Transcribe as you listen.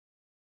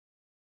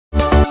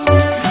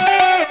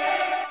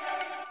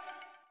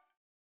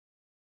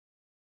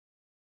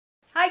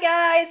Hi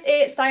guys,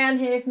 it's Diane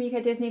here from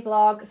UK Disney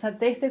Vlog. So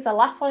this is the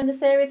last one in the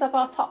series of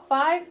our top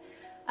 5.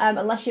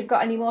 Unless you've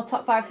got any more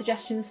top 5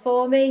 suggestions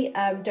for me,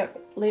 don't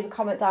leave a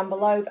comment down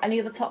below of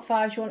any other top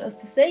 5s you want us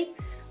to see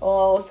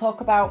or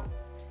talk about.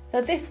 So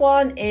this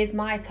one is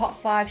my top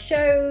 5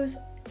 shows.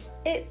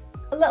 It's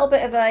a little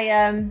bit of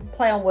a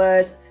play on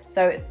words,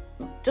 so it's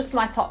just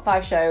my top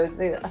 5 shows.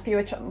 A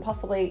few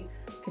possibly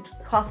could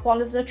class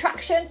one as an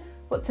attraction,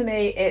 but to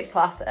me it's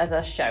classed as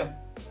a show.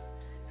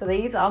 So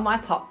these are my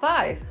top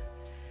 5.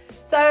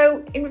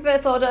 So in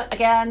reverse order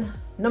again,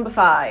 number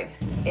 5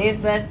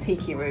 is the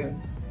Tiki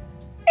Room.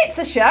 It's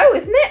a show,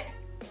 isn't it?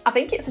 I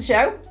think it's a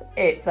show.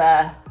 It's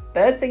a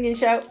bird singing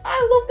show.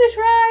 I love this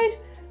ride.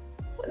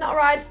 Not a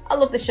ride, I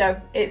love this show.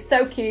 It's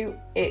so cute.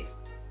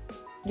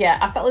 Yeah,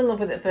 I fell in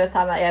love with it the first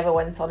time I ever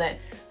went on it.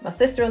 My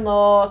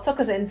sister-in-law took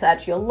us in,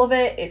 said you'll love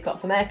it. It's got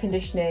some air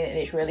conditioning and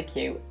it's really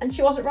cute. And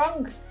she wasn't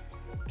wrong.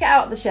 Get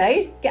out of the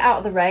shade, get out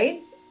of the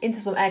rain,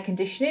 into some air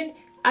conditioning.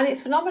 And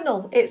it's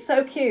phenomenal. It's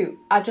so cute.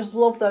 I just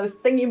love those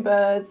singing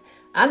birds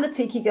and the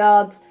tiki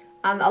guards.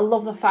 And I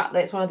love the fact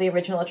that it's one of the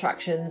original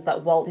attractions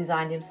that Walt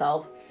designed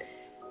himself.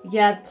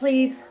 Yeah,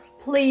 please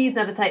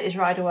never take this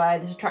ride away,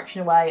 this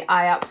attraction away.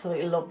 I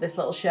absolutely love this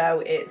little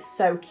show. It's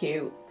so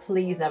cute.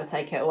 Please never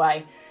take it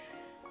away.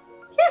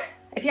 Yeah,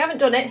 if you haven't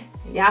done it,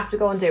 you have to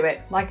go and do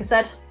it. Like I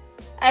said,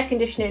 air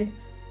conditioning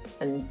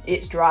and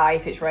it's dry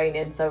if it's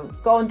raining. So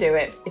go and do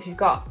it. If you've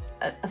got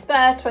a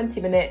spare 20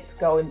 minutes,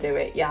 go and do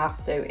it. You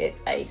have to, it's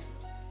ace.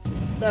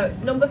 So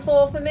number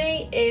 4 for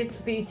me is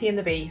Beauty and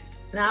the Beast.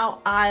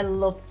 Now I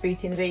love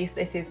Beauty and the Beast.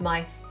 This is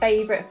my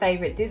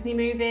favourite Disney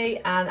movie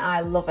and I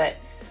love it.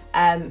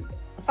 The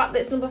fact that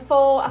it's number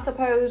 4 I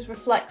suppose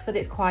reflects that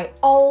it's quite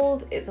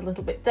old, it's a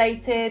little bit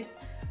dated.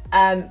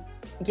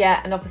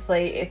 Yeah, and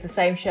obviously it's the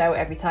same show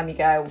every time you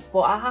go,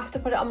 but I have to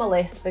put it on my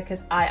list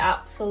because I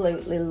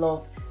absolutely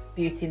love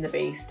Beauty and the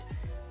Beast.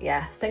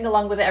 Yeah, sing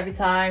along with it every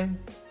time,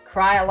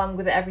 cry along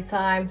with it every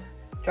time,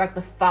 drag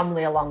the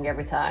family along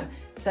every time.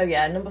 So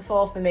yeah, number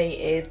 4 for me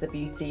is the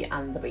Beauty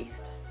and the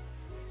Beast.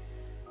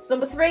 So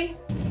number 3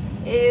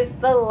 is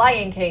The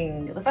Lion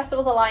King, the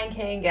Festival of the Lion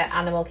King at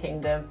Animal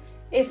Kingdom.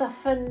 It's a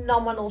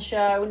phenomenal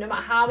show. No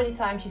matter how many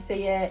times you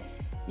see it,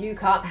 you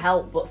can't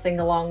help but sing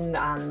along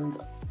and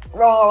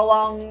roar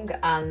along,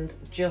 and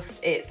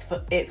just it's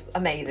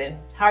amazing.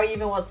 Harry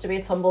even wants to be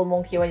a tumble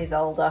monkey when he's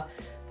older.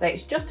 But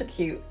it's just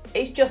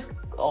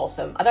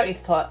awesome. I don't need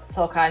to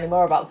talk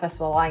anymore about the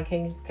Festival of the Lion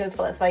King because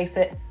let's face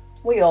it,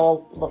 we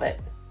all love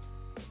it.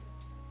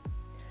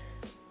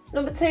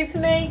 Number 2 for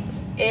me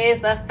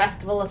is the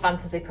Festival of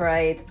Fantasy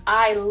Parade.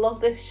 I love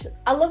this.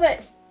 I love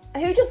it.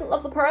 Who doesn't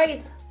love the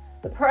parades?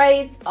 The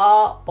parades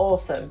are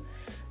awesome.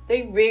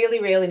 They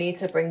really need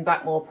to bring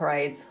back more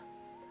parades.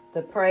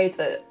 The parades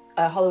at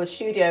Hollywood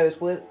Studios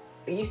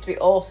used to be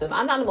awesome,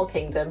 and Animal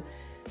Kingdom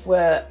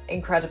were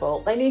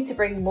incredible. They need to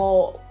bring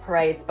more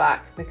parades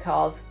back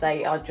because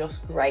they are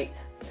just great.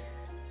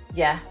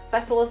 Yeah,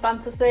 Festival of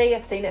Fantasy,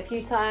 I've seen it a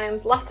few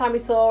times. Last time we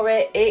saw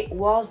it, it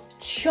was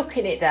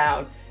chucking it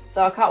down.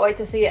 So I can't wait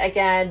to see it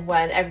again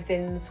when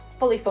everything's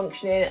fully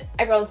functioning,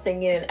 everyone's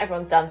singing,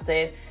 everyone's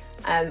dancing,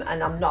 and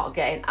I'm not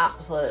getting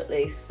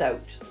absolutely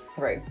soaked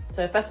through.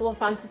 So Festival of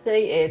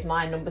Fantasy is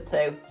my number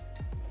 2.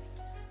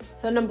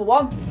 So number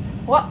 1,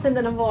 what's in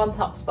the number 1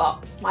 top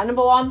spot? My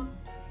number 1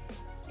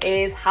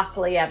 is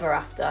Happily Ever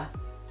After.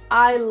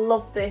 I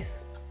love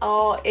this.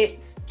 Oh,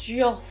 it's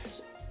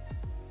just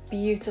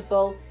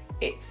beautiful.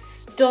 It's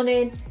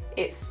stunning.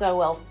 It's so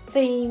well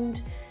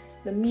themed.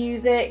 The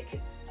music,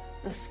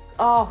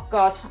 oh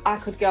God, I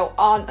could go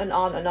on and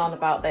on and on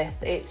about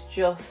this. It's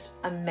just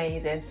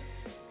amazing.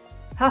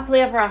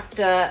 Happily Ever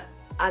After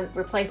and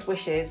replaced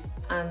Wishes,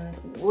 and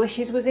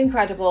Wishes was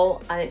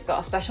incredible and it's got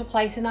a special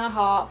place in our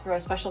heart for a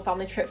special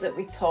family trip that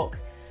we took,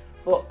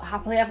 but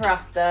Happily Ever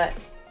After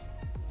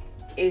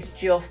is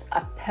just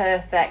a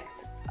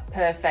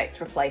perfect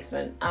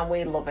replacement and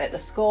we love it. The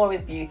score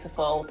is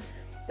beautiful,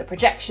 the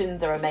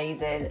projections are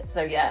amazing.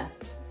 So yeah,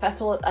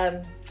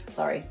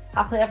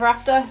 Happily Ever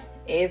After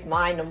is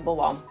my number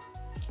 1. So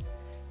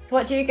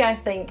what do you guys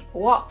think?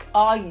 What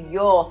are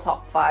your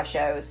top 5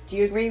 shows? Do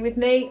you agree with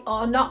me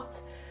or not?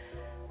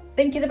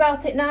 Thinking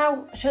about it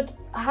now, should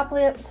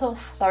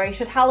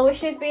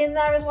Hallowishes be in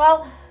there as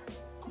well?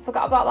 I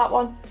forgot about that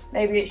one.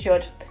 Maybe it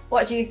should.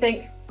 What do you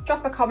think?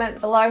 Drop a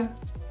comment below.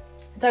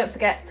 Don't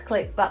forget to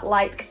click that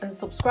like and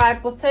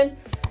subscribe button.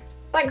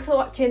 Thanks for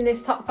watching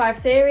this top 5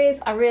 series.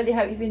 I really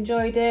hope you've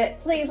enjoyed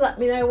it. Please let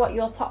me know what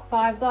your top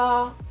 5s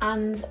are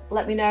and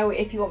let me know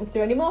if you want me to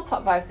do any more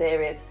top 5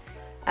 series.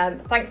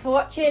 Thanks for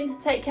watching.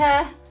 Take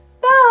care.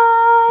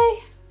 Bye.